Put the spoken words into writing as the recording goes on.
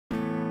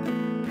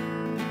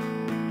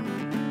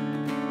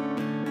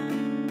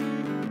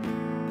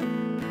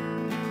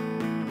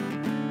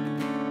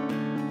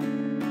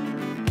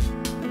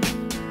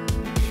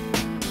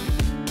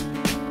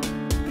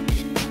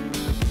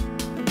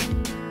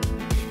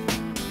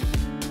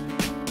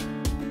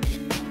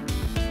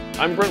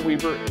I'm Brent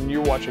Weaver, and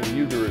you're watching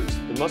U-Gurus,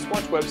 the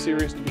must-watch web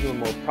series to become a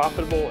more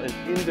profitable and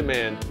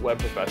in-demand web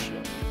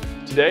professional.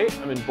 Today,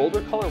 I'm in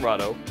Boulder,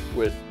 Colorado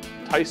with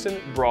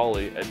Tyson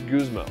Brawley at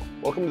Goozmo.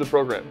 Welcome to the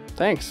program.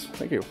 Thanks,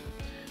 thank you.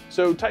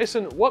 So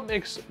Tyson, what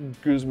makes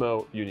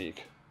Goozmo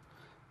unique?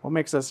 What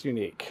makes us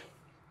unique?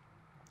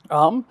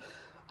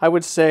 I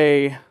would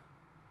say,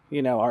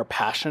 our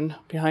passion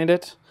behind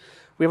it.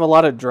 We have a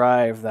lot of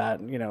drive that,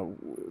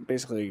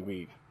 basically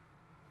we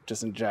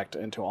just inject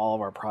into all of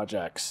our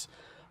projects.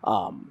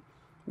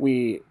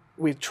 We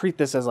treat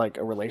this as like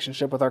a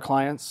relationship with our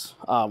clients.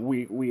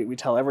 We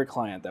tell every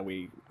client that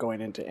we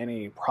going into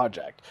any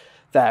project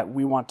that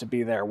we want to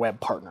be their web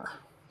partner,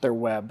 their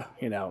web,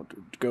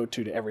 go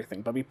to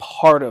everything, but be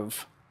part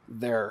of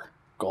their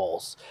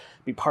goals,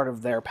 be part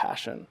of their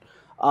passion.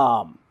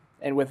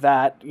 And with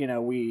that,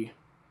 we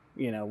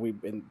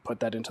put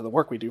that into the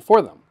work we do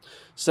for them.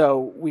 So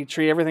we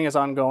treat everything as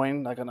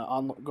ongoing, like an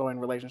ongoing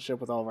relationship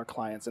with all of our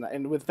clients.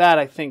 And with that,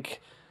 I think,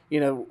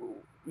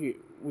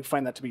 we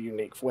find that to be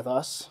unique with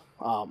us,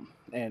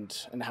 and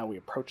how we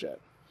approach it.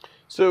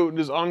 So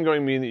does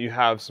ongoing mean that you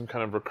have some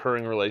kind of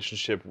recurring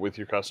relationship with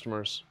your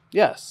customers?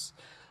 Yes.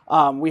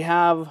 We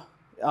have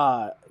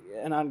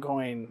an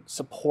ongoing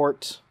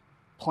support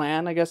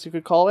plan, I guess you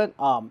could call it,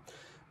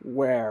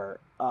 where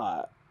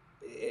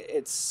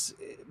it's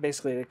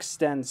basically, it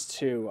extends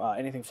to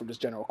anything from just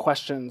general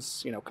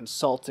questions,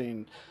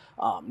 consulting,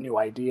 new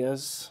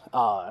ideas,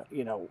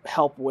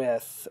 help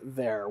with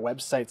their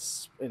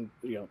websites, and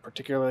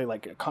particularly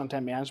like a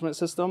content management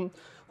system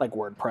like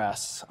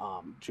WordPress,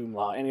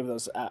 Joomla, any of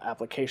those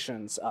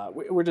applications.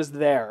 We're just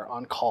there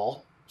on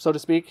call, so to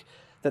speak,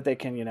 that they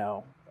can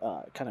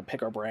kind of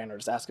pick our brain or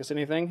just ask us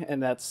anything,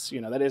 and that's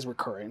that is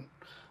recurring,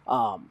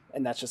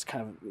 and that's just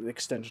kind of the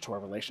extension to our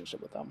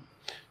relationship with them.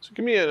 So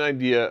give me an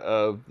idea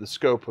of the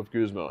scope of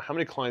Goozmo. How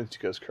many clients do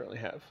you guys currently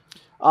have?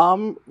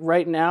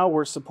 Right now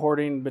we're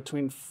supporting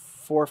between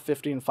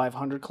 450 and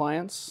 500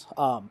 clients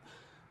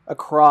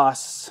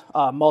across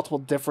multiple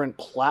different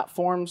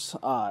platforms.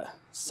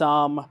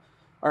 Some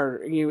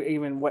are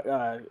even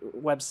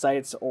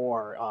websites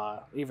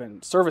or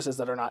even services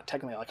that are not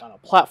technically like on a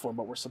platform,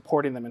 but we're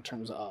supporting them in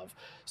terms of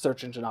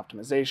search engine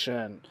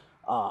optimization,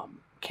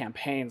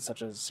 campaigns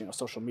such as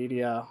social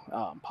media,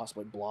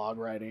 possibly blog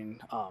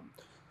writing,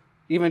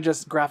 even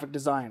just graphic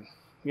design.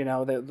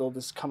 They'll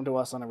just come to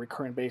us on a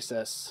recurring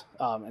basis,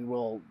 and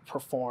we'll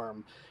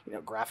perform,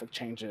 graphic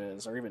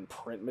changes or even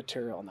print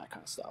material and that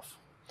kind of stuff.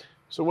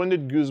 So when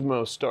did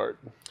Goozmo start?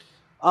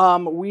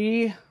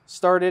 We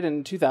started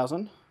in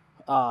 2000,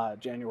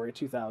 January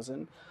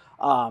 2000.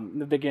 In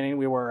the beginning,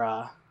 we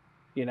were,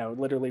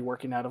 literally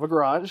working out of a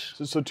garage.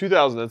 So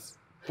 2000, that's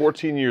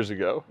 14 years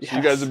ago. So Yes.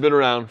 You guys have been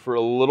around for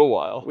a little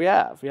while. We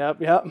have, yep.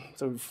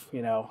 So we've,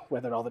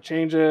 weathered all the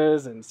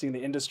changes and seen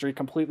the industry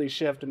completely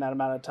shift in that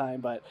amount of time.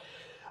 But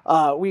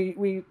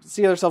we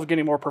see ourselves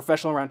getting more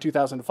professional around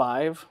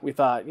 2005. We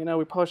thought, we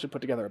probably should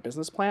put together a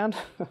business plan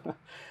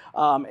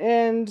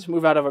and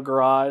move out of a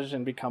garage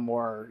and become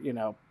more,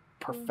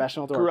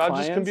 professional to our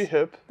clients. Garages can be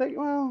hip.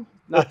 Well,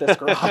 not this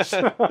garage.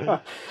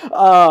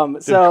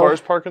 Did cars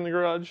park in the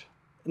garage?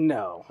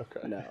 No,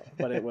 Okay. no,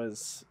 but it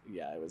was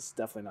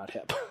definitely not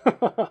hip.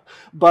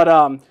 But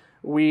so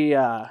we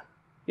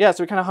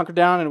kind of hunkered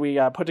down and we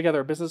put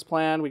together a business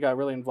plan. We got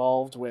really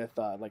involved with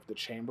like the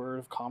Chamber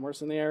of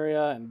Commerce in the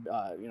area and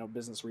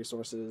business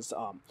resources,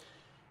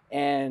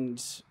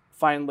 and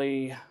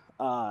finally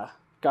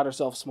got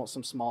ourselves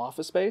some small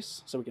office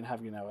space so we can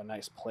have a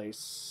nice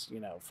place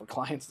for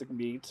clients to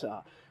meet.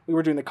 We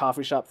were doing the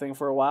coffee shop thing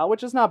for a while,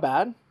 which is not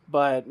bad,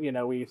 but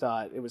we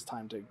thought it was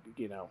time to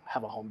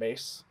have a home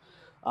base.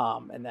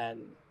 And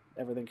then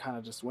everything kind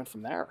of just went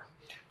from there.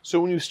 So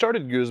when you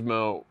started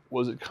Goozmo,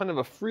 was it kind of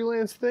a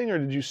freelance thing, or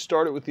did you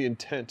start it with the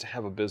intent to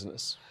have a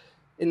business?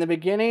 In the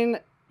beginning,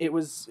 it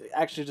was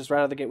actually just right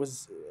out of the gate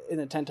was an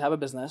intent to have a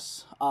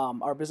business.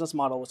 Our business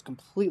model was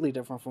completely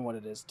different from what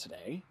it is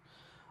today.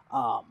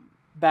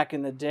 Back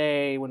in the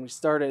day when we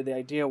started, the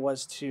idea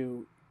was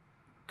to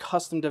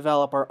custom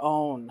develop our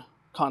own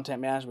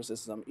content management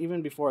system.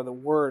 Even before the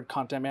word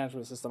content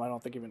management system, I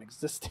don't think even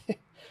existed.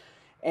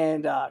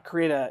 And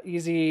create a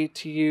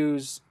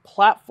easy-to-use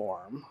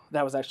platform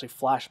that was actually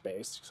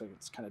Flash-based, so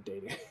it's kind of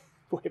dating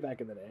way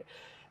back in the day,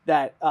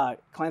 that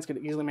clients could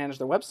easily manage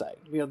their website.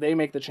 They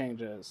make the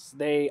changes,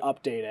 they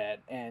update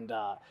it, and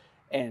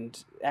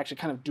actually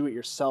kind of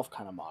do-it-yourself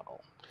kind of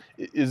model.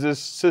 Is this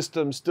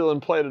system still in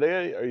play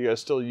today? Are you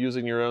guys still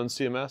using your own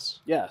CMS?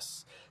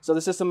 Yes. So the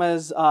system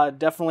is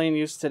definitely in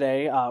use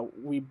today.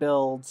 We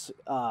build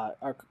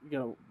our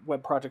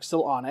web projects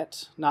still on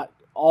it, not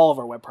all of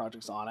our web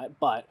projects on it,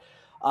 but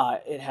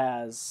it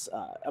has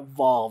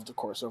evolved, of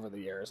course, over the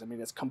years. I mean,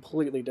 it's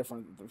completely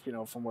different,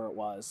 from where it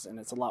was, and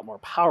it's a lot more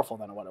powerful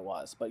than what it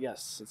was. But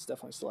yes, it's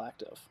definitely still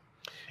active.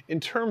 In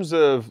terms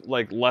of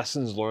like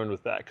lessons learned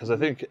with that, because I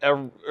think,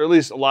 or at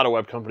least a lot of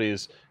web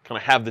companies kind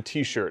of have the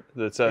T-shirt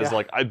that says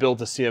like, I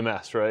built a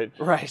CMS, right?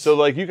 Right. So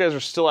like you guys are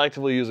still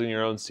actively using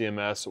your own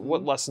CMS.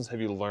 What lessons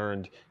have you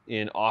learned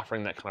in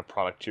offering that kind of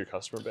product to your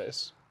customer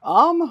base?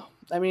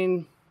 I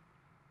mean,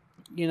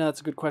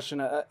 That's a good question.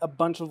 A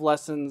bunch of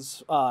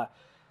lessons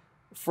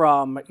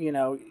from,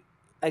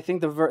 I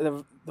think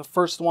the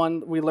first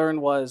one we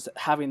learned was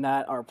having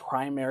that our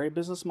primary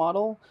business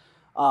model.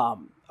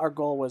 Our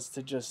goal was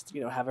to just,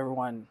 have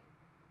everyone,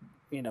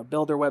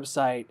 build their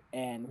website,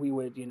 and we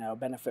would,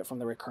 benefit from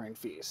the recurring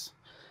fees.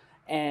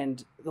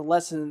 And the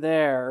lesson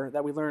there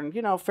that we learned,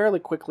 fairly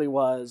quickly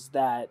was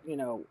that,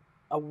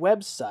 a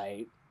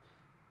website,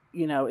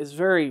 is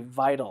very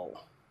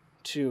vital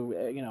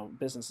to,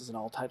 businesses in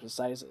all types of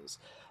sizes.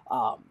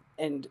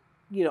 And,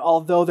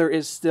 although there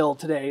is still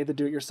today the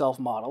do-it-yourself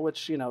model,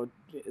 which,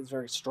 is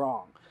very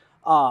strong,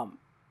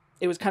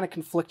 it was kind of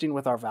conflicting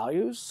with our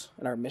values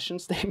and our mission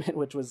statement,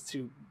 which was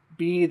to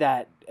be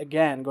that,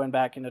 again, going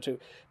back, to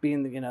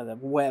being the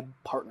web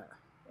partner,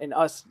 and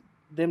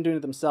them doing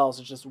it themselves.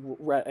 It just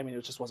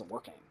wasn't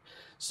working.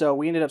 So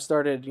we ended up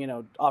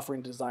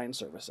offering design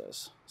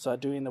services. So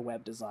doing the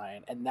web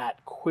design, and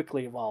that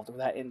quickly evolved.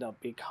 That ended up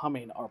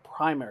becoming our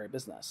primary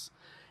business.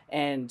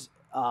 And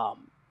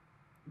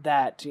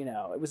that,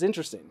 it was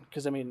interesting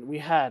because, we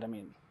had,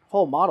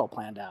 whole model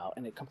planned out,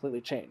 and it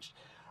completely changed.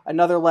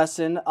 Another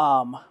lesson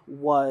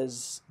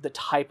was the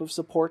type of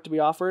support to be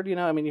offered. You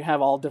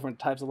have all different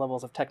types of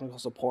levels of technical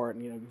support,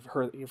 and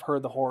you've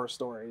heard the horror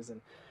stories,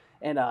 and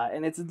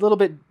it's a little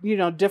bit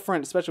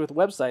different, especially with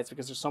websites,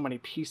 because there's so many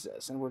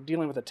pieces, and we're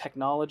dealing with a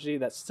technology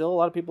that still a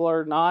lot of people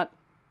are not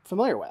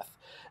familiar with.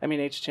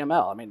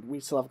 HTML.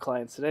 We still have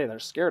clients today that are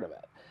scared of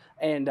it,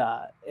 and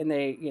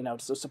they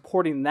so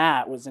supporting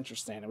that was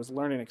interesting. It was a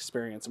learning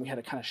experience, and we had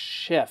to kind of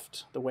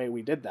shift the way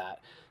we did that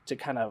to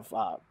kind of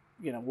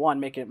one,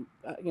 make it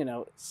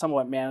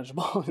somewhat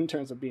manageable in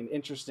terms of being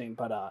interesting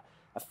but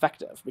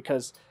effective,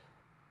 because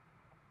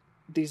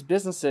these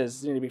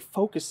businesses need to be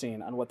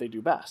focusing on what they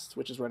do best,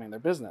 which is running their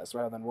business,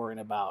 rather than worrying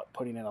about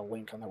putting in a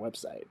link on their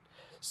website.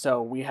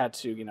 So we had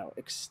to,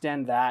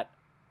 extend that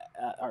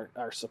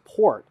our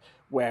support,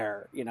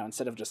 where,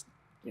 instead of just,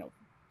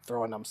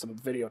 throwing them some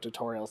video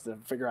tutorials to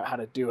figure out how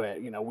to do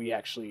it, we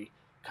actually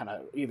kind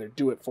of either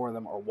do it for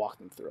them or walk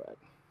them through it.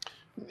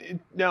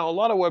 Now, a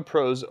lot of web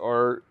pros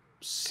are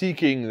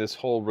seeking this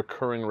whole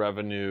recurring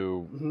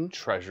revenue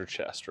treasure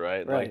chest,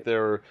 right? Like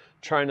they're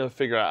trying to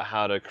figure out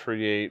how to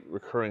create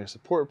recurring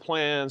support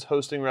plans,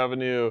 hosting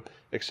revenue,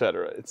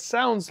 etc. It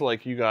sounds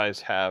like you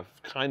guys have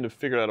kind of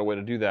figured out a way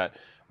to do that.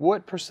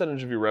 What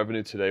percentage of your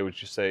revenue today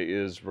would you say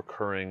is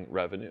recurring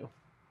revenue?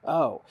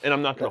 Oh. And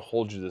I'm not going to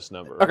hold you this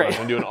number. Okay. I'm not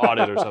going to do an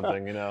audit or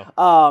something,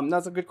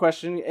 That's a good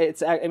question.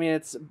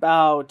 It's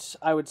about,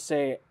 I would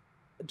say,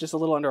 just a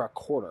little under a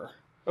quarter.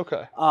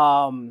 Okay.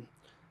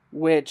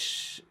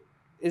 Which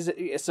is,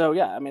 so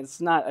yeah, it's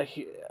not a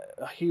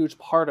huge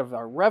part of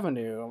our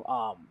revenue,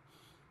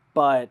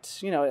 but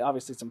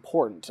obviously it's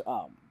important.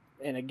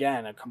 And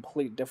again, a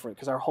complete different,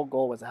 because our whole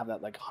goal was to have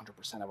that like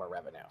 100% of our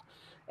revenue,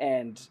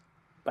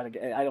 but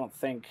again, I don't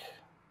think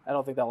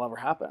that'll ever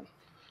happen.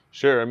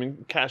 Sure.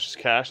 Cash is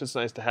cash. It's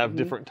nice to have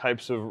different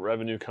types of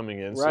revenue coming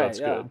in, so that's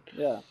good.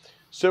 Yeah.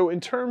 So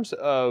in terms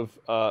of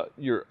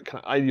your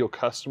kind of ideal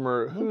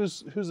customer,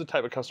 who's the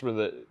type of customer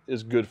that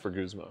is good for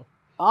Goozmo?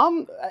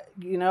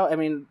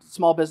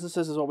 Small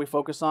businesses is what we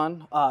focus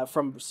on,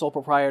 from sole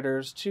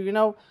proprietors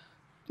to,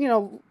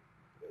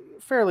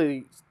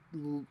 fairly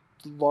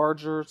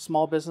larger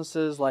small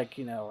businesses, like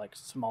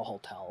small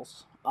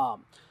hotels.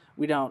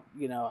 We don't,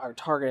 our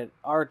target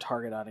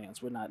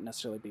audience would not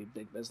necessarily be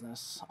big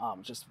business,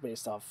 just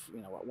based off,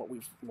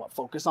 what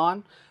focus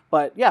on.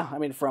 But yeah,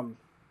 from,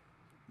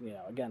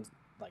 again,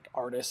 like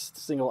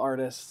single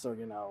artists, or,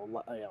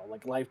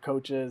 like life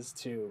coaches,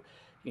 to,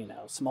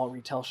 small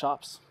retail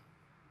shops,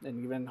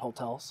 and even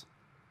hotels.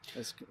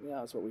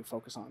 That's what we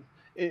focus on.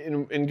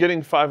 In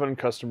getting 500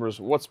 customers,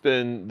 what's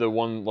been the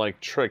one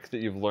trick that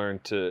you've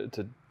learned to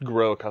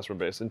grow a customer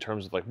base in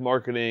terms of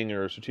marketing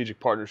or strategic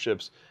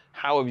partnerships?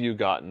 How have you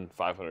gotten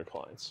 500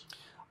 clients?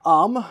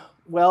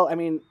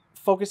 Well,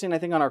 focusing, I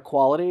think, on our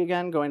quality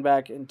again, going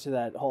back into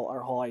our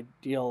whole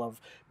ideal of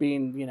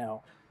being,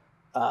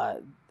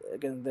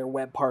 again, their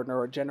web partner,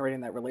 or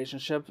generating that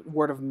relationship,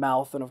 word of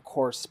mouth, and of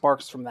course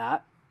sparks from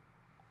that.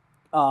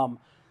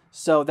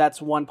 So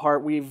that's one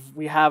part. We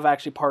have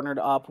actually partnered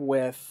up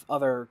with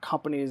other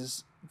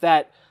companies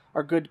that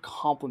are good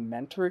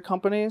complementary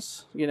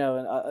companies,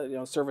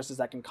 services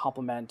that can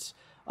complement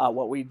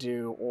what we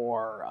do,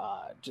 or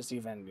just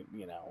even,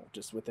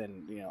 just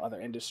within, other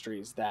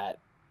industries that,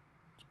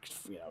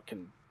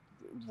 can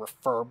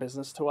refer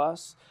business to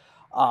us,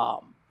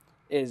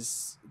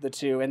 is the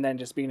two. And then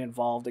just being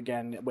involved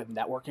again with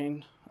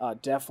networking,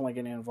 definitely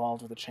getting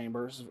involved with the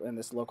chambers in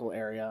this local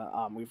area.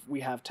 We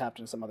have tapped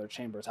into some other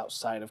chambers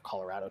outside of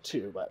Colorado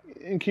too.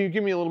 And can you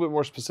give me a little bit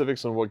more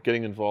specifics on what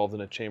getting involved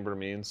in a chamber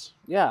means?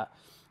 Yeah.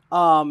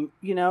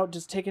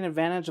 Just taking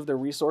advantage of their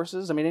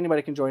resources.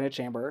 Anybody can join a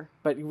chamber,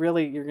 but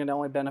really you're going to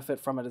only benefit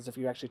from it as if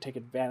you actually take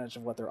advantage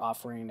of what they're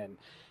offering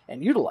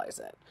and utilize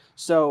it.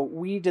 So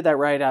we did that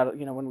right out,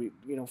 when we,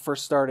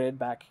 first started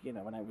back,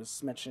 when I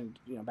was mentioned,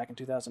 back in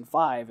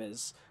 2005,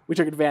 is we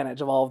took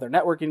advantage of all of their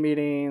networking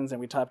meetings, and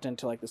we tapped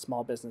into the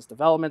Small Business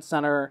Development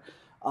Center,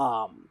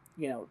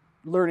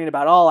 learning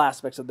about all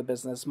aspects of the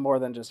business more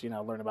than just,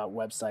 learn about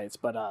websites,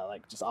 but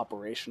like just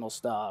operational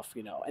stuff,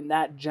 and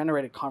that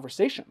generated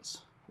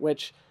conversations,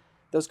 which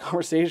those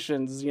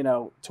conversations,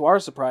 to our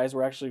surprise,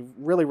 were actually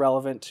really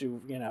relevant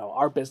to,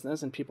 our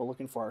business and people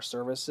looking for our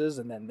services,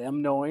 and then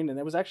them knowing, and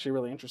it was actually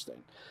really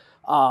interesting.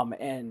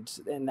 And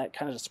that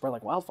kind of just spread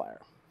like wildfire.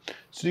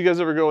 So do you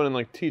guys ever go in and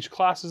like teach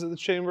classes at the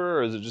chamber,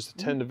 or is it just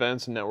attend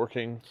events and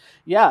networking?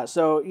 Yeah.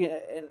 So,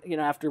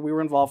 after we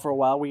were involved for a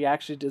while, we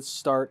actually did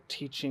start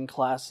teaching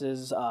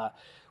classes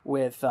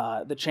with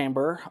the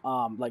chamber,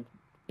 like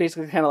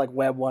basically kind of like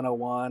Web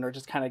 101, or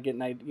just kind of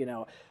getting,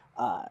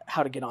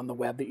 how to get on the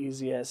web the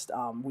easiest.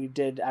 We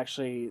did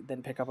actually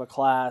then pick up a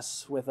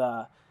class with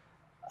a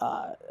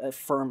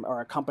firm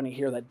or a company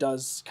here that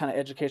does kind of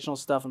educational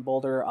stuff in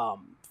Boulder,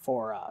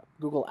 for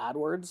Google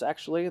AdWords,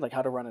 actually, like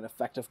how to run an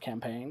effective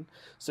campaign.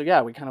 So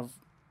yeah, we kind of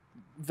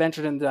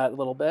ventured into that a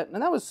little bit,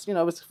 and that was,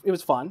 it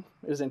was fun.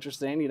 It was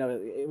interesting.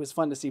 It was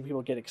fun to see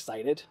people get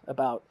excited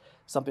about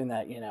something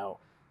that,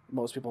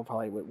 most people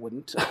probably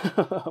wouldn't,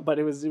 but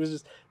it was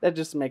just, that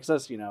just makes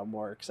us,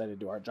 more excited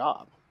to do our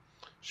job.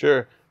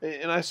 Sure.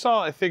 And I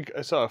think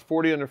I saw a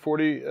 40 under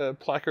 40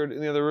 placard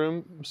in the other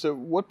room. So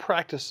what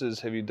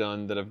practices have you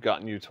done that have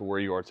gotten you to where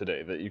you are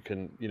today, that you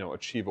can,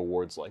 achieve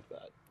awards like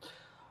that?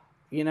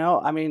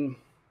 I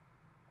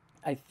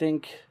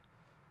think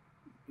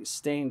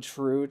staying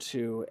true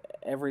to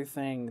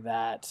everything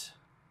that,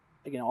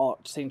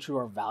 staying true to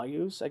our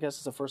values, I guess,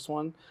 is the first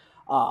one.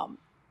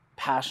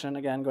 Passion,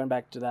 again, going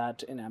back to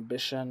that, and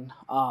ambition.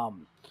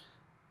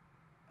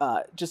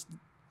 Just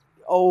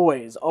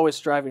always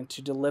striving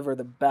to deliver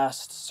the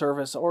best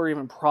service or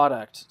even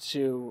product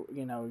to,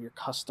 your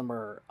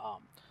customer,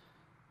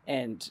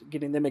 and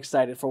getting them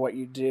excited for what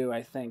you do.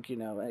 I think,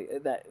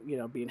 that,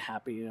 being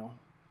happy,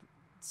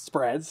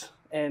 spreads,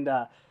 and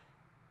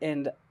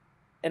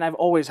I've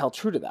always held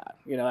true to that.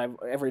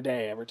 Every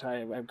day, every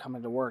time I come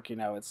into work,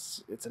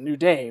 it's a new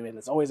day, and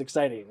it's always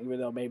exciting, even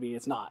though maybe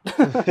it's not.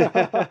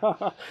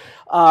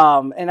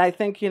 And I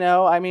think,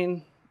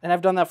 and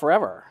I've done that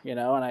forever, and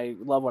I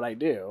love what I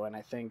do, and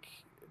I think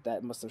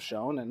that must have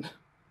shown, and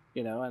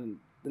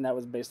and that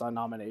was based on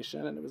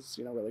nomination, and it was,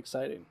 really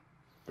exciting.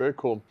 Very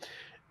cool.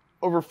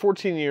 Over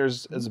 14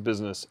 years as a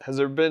business, has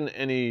there been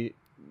any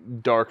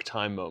dark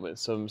time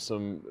moments,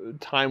 some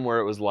time where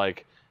it was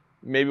like,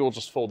 maybe we'll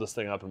just fold this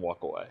thing up and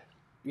walk away?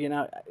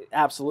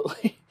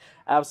 Absolutely.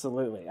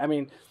 Absolutely.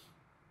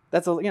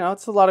 That's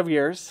it's a lot of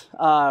years.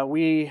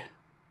 We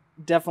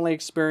definitely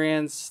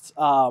experienced,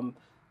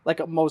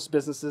 like most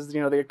businesses,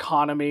 the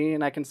economy,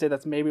 and I can say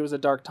that's maybe it was a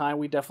dark time.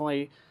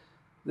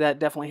 That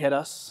definitely hit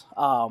us.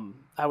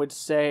 I would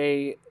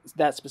say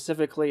that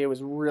specifically, it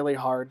was really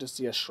hard to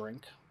see us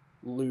shrink,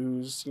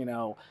 lose,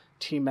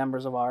 team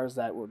members of ours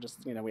that were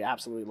just, we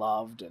absolutely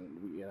loved,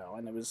 and,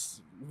 and it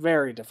was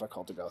very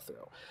difficult to go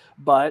through.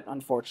 But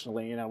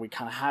unfortunately, we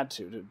kind of had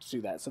to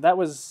do that. So that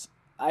was,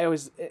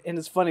 and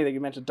it's funny that you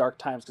mentioned dark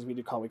times, because we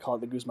call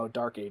it the Goozmo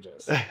dark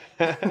ages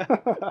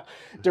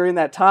during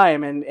that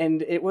time.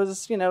 And it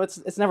was,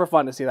 it's never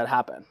fun to see that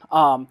happen.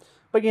 But,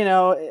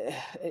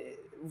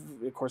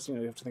 of course,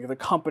 you have to think of the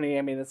company.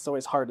 It's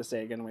always hard to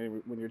say, again,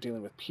 when you're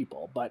dealing with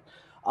people, but,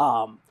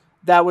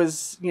 that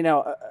was,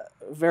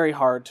 very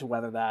hard to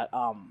weather that.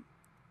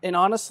 And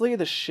honestly,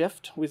 the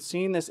shift, we've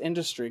seen this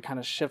industry kind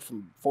of shift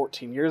from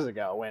 14 years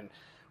ago, when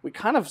we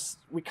kind of,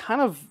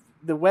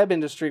 the web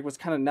industry was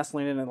kind of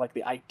nestling in like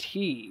the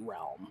IT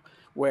realm,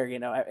 where,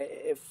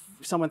 if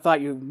someone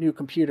thought you knew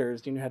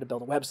computers, you knew how to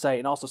build a website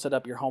and also set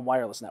up your home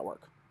wireless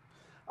network.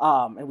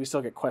 And we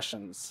still get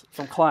questions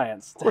from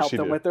clients to help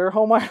them with their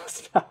home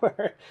wireless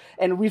network.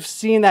 And we've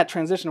seen that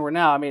transition where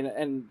now,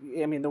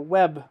 the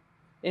web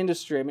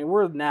industry,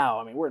 we're in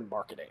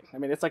marketing.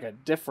 It's like a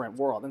different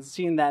world, and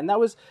seeing that, and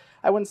that was,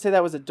 I wouldn't say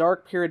that was a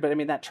dark period, but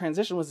that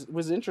transition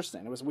was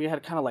interesting. We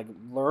had to kind of like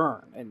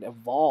learn and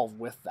evolve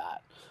with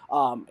that.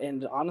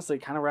 And honestly,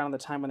 kind of around the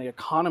time when the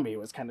economy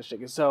was kind of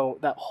shaky. So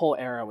that whole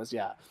era was,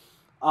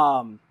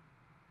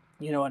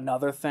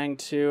 another thing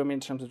too, in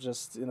terms of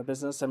just in the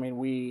business,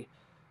 we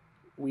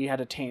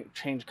had to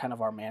change kind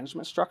of our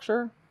management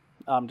structure.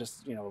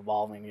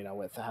 Evolving,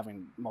 with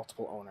having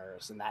multiple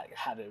owners, and that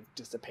had to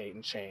dissipate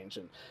and change,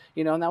 and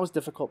and that was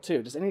difficult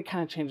too. Just any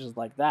kind of changes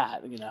like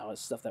that, is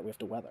stuff that we have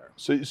to weather.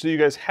 So you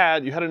guys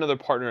had another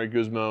partner at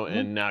Goozmo, mm-hmm.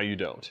 and now you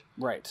don't.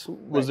 Right.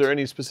 Was there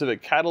any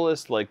specific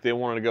catalyst, like they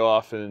wanted to go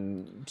off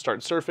and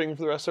start surfing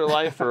for the rest of their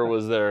life, or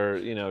was there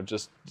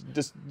just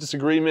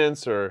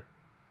disagreements, or?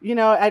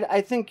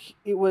 I think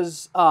it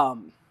was.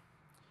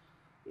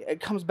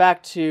 It comes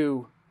back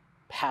to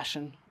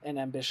passion and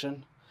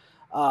ambition.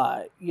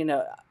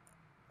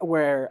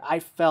 Where I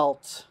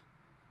felt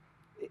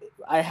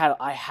I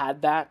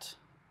had that,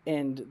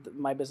 and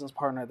my business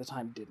partner at the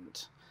time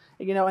didn't,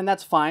 and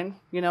that's fine.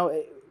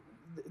 I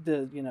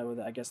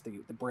guess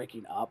the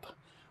breaking up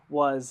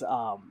was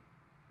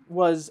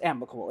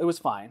amicable. It was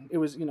fine. It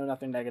was,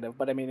 nothing negative,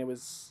 but it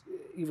was,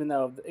 even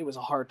though it was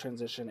a hard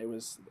transition, it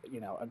was,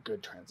 a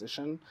good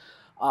transition.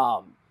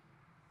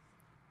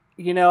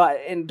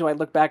 And do I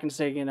look back and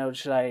say,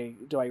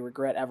 do I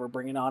regret ever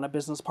bringing on a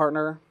business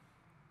partner?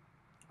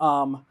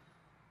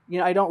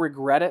 I don't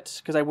regret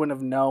it because I wouldn't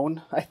have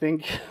known, I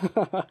think,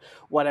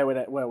 what I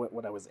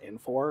was in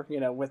for,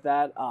 with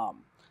that.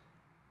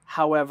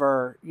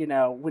 However,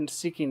 when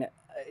seeking,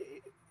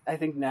 I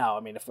think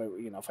now,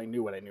 if I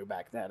knew what I knew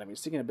back then,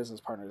 seeking a business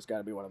partner has got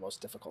to be one of the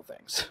most difficult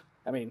things.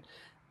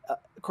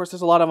 Of course,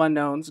 there's a lot of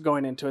unknowns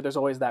going into it. There's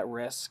always that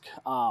risk,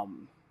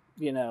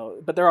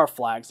 but there are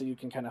flags that you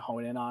can kind of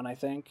hone in on. I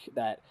think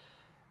that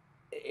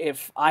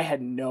if I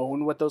had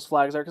known what those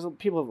flags are, because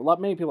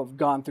many people have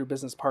gone through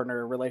business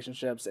partner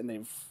relationships and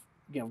they've,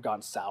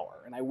 gone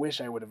sour. And I wish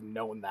I would have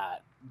known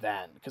that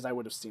then, because I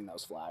would have seen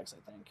those flags, I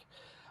think.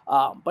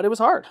 But it was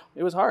hard.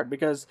 It was hard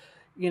because,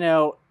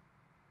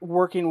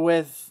 working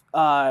with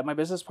my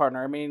business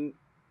partner,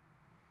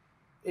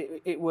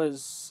 it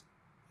was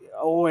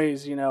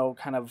always,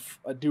 kind of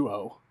a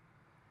duo.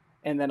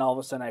 And then all of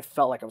a sudden I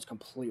felt like I was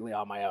completely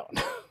on my own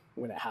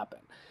when it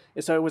happened.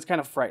 And so it was kind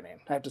of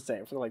frightening, I have to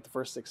say, for like the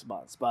first 6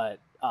 months. But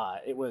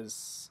it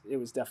was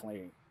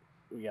definitely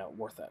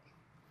worth it.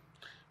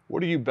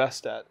 What are you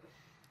best at?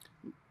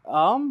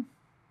 I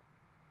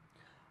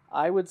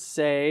would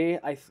say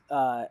I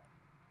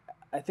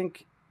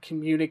think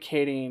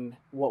communicating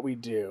what we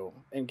do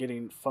and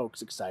getting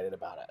folks excited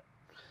about it.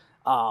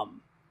 I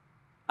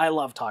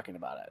love talking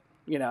about it.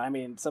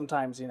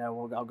 Sometimes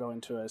I'll go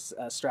into a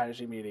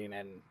strategy meeting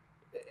and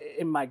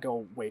it might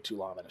go way too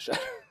long than it should,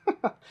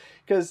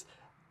 because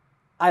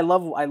I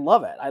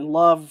love it. I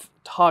love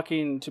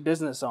talking to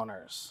business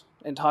owners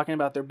and talking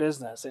about their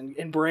business and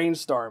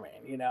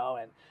brainstorming,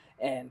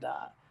 and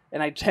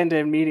I tend to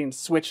in meetings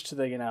switch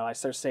to I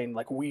start saying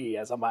like we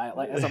as I'm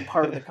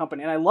part of the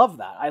company, and I love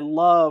that. I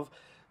love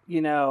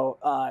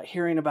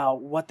hearing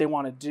about what they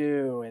want to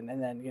do and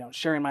then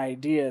sharing my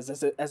ideas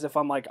as if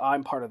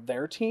I'm part of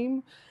their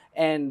team,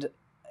 and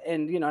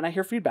I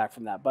hear feedback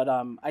from that. But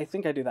I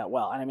think I do that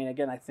well. And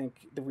again, I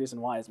think the reason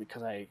why is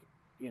because I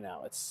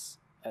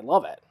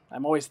love it.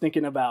 I'm always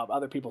thinking about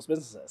other people's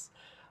businesses,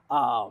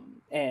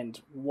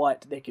 and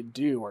what they could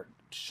do, or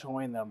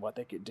showing them what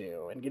they could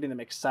do, and getting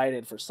them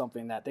excited for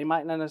something that they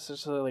might not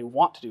necessarily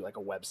want to do, like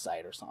a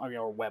website or something,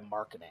 or web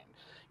marketing,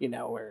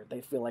 where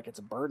they feel like it's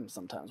a burden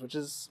sometimes, which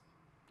is,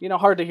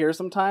 hard to hear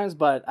sometimes.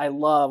 But I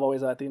love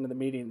always at the end of the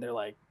meeting,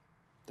 they're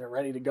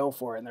ready to go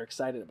for it and they're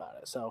excited about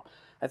it. So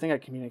I think I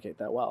communicate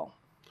that well.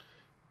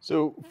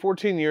 So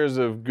 14 years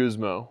of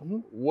Goozmo, Mm-hmm.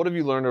 What have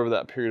you learned over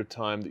that period of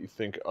time that you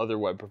think other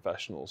web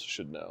professionals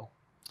should know?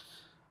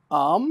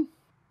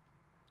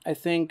 I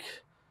think,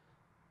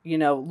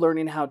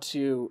 learning how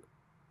to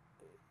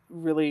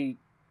really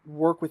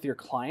work with your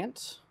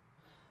client,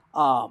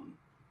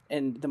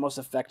 in the most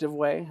effective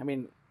way.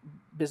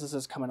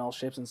 Businesses come in all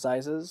shapes and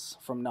sizes,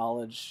 from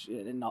knowledge,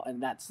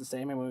 and that's the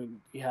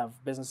same. You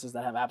have businesses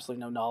that have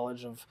absolutely no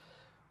knowledge of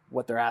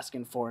what they're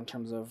asking for in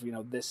terms of,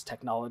 this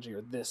technology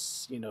or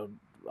this,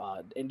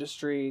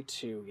 industry,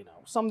 to,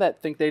 some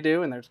that think they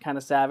do and they're kind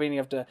of savvy, and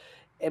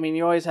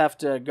you always have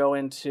to go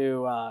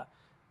into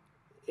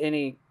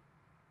any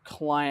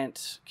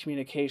client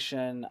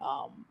communication,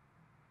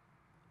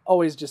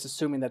 always just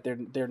assuming that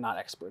they're not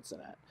experts in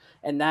it.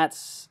 And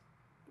that's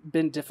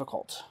been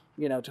difficult,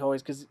 to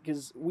always,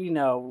 because we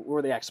know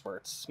we're the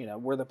experts,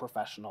 we're the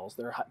professionals.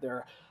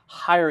 They're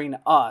hiring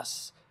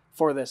us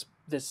for this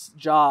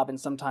job, and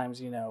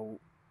sometimes,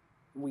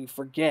 we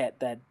forget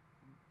that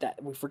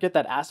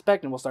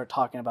aspect, and we'll start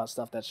talking about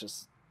stuff that's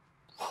just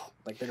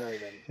like they're not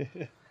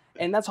even.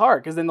 And that's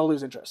hard, because then they'll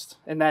lose interest,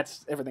 and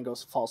everything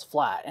falls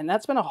flat. And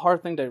that's been a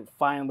hard thing to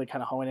finally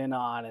kind of hone in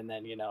on, and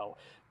then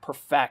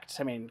perfect.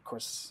 Of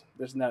course,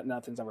 there's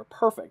nothing's ever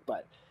perfect,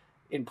 but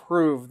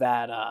improve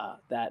that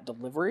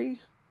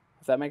delivery,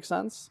 if that makes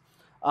sense.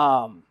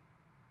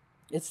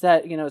 It's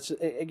that, it's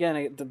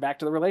again, back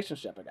to the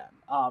relationship again.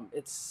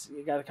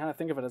 You got to kind of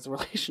think of it as a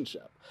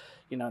relationship.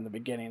 In the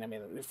beginning,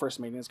 the first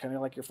meeting is kind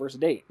of like your first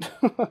date,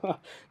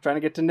 trying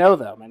to get to know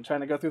them and trying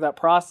to go through that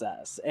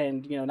process,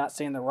 and, not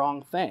saying the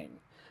wrong thing.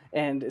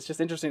 And it's just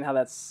interesting how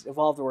that's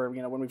evolved, where,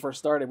 when we first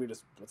started, we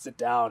just would sit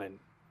down and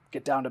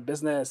get down to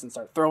business and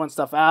start throwing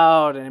stuff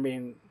out.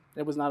 And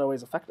it was not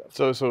always effective.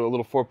 So a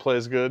little foreplay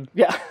is good?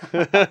 Yeah.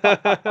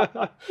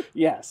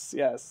 Yes,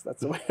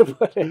 that's the way to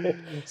put it.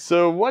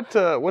 So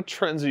what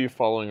trends are you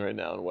following right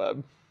now in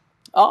web?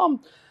 I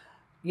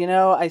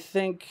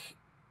think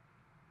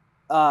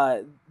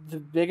the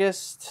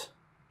biggest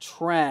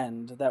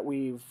trend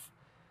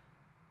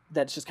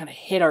that's just kind of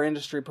hit our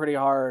industry pretty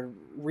hard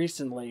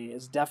recently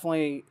is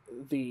definitely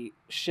the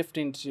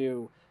shifting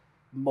to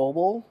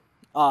mobile.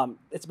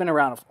 It's been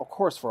around, of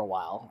course, for a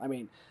while.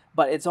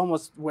 But it's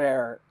almost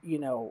where,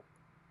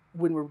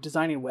 when we're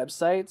designing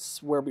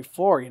websites, where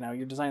before,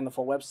 you're designing the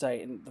full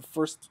website and the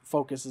first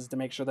focus is to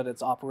make sure that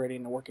it's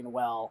operating and working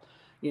well,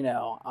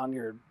 on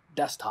your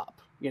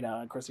desktop.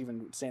 Of course,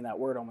 even saying that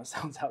word almost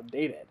sounds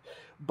outdated.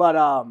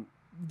 But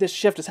this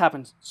shift has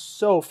happened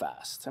so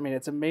fast.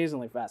 It's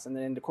amazingly fast. And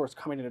then, of course,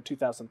 coming into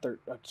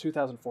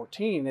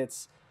 2014,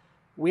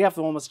 we have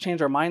to almost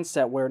change our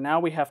mindset, where now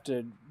we have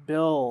to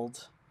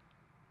build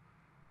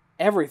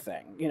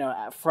everything,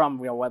 from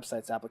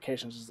websites,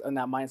 applications, and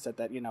that mindset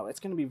that it's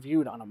going to be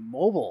viewed on a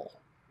mobile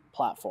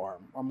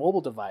platform or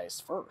mobile device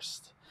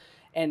first.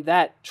 And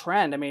that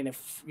trend, I mean,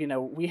 if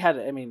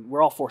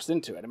we're all forced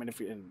into it. I mean, if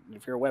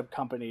you're a web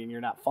company and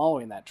you're not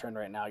following that trend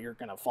right now, you're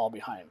going to fall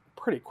behind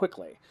pretty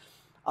quickly.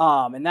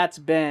 And that's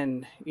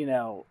been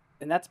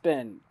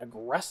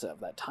aggressive,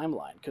 that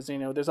timeline, because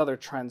there's other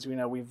trends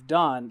we've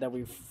done that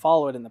we've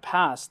followed in the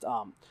past.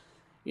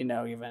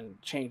 Even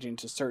changing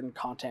to certain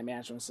content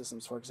management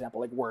systems, for example,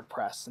 like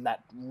WordPress, and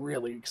that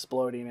really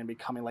exploding and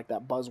becoming like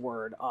that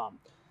buzzword,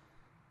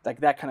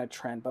 like that kind of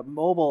trend. But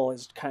mobile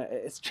is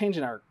it's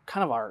changing our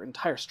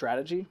entire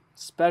strategy,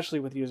 especially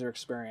with user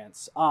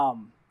experience.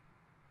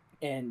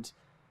 And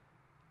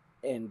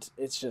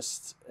it's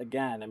just,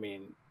 again, I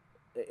mean,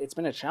 it's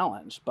been a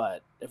challenge,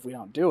 but if we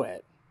don't do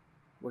it,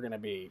 we're going to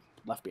be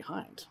left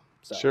behind.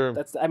 So sure.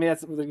 That's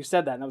you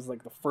said that, and that was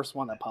like the first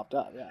one that popped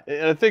up. Yeah.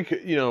 And I think,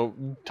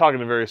 talking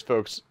to various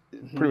folks,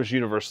 pretty much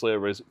universally,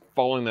 everybody's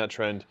following that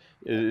trend,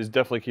 is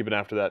definitely keeping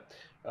after that.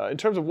 In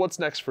terms of what's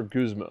next for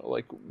Goozmo,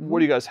 like, what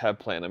do you guys have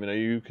planned? I mean, are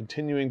you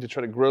continuing to try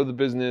to grow the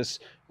business?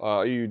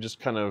 Are you just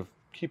kind of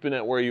keeping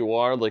it where you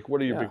are? Like,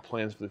 what are your big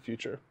plans for the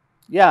future?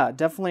 Yeah,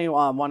 definitely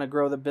want to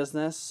grow the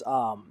business.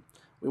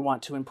 We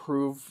want to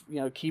improve,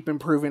 keep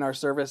improving our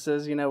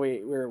services. We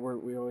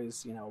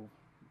always,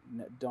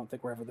 don't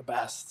think we're ever the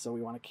best, so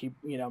we want to keep,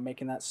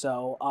 making that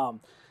so.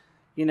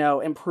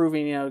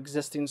 Improving,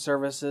 existing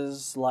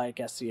services like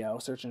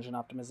SEO, search engine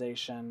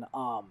optimization,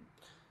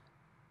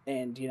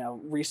 and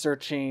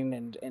researching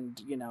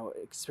and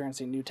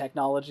experiencing new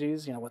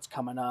technologies, what's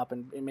coming up,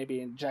 and maybe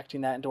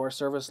injecting that into our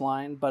service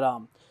line. But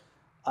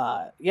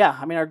I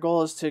mean, our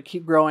goal is to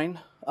keep growing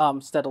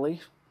steadily,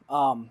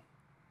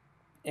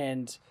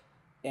 and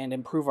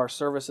improve our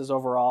services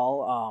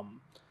overall,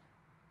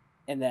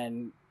 and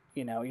then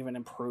even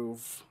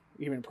improve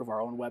our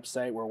own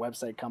website. We're a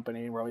website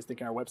company. We're always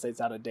thinking our website's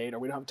out of date or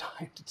we don't have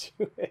time to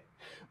do it.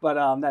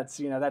 But that's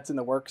that's in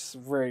the works,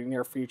 very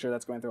near future.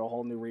 That's going through a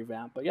whole new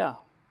revamp. But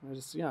we're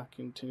just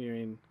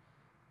continuing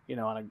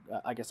on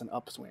an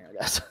upswing, I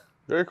guess.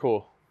 Very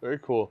cool. Very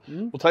cool.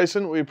 Mm-hmm. Well,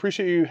 Tyson, we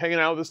appreciate you hanging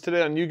out with us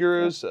today on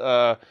UGurus.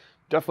 Yeah.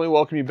 Definitely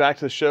welcome you back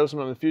to the show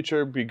sometime in the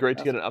future. It'd be great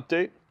to get an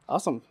update.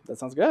 Awesome. That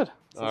sounds good.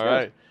 All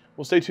right.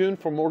 Well, stay tuned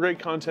for more great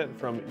content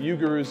from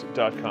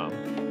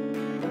ugurus.com.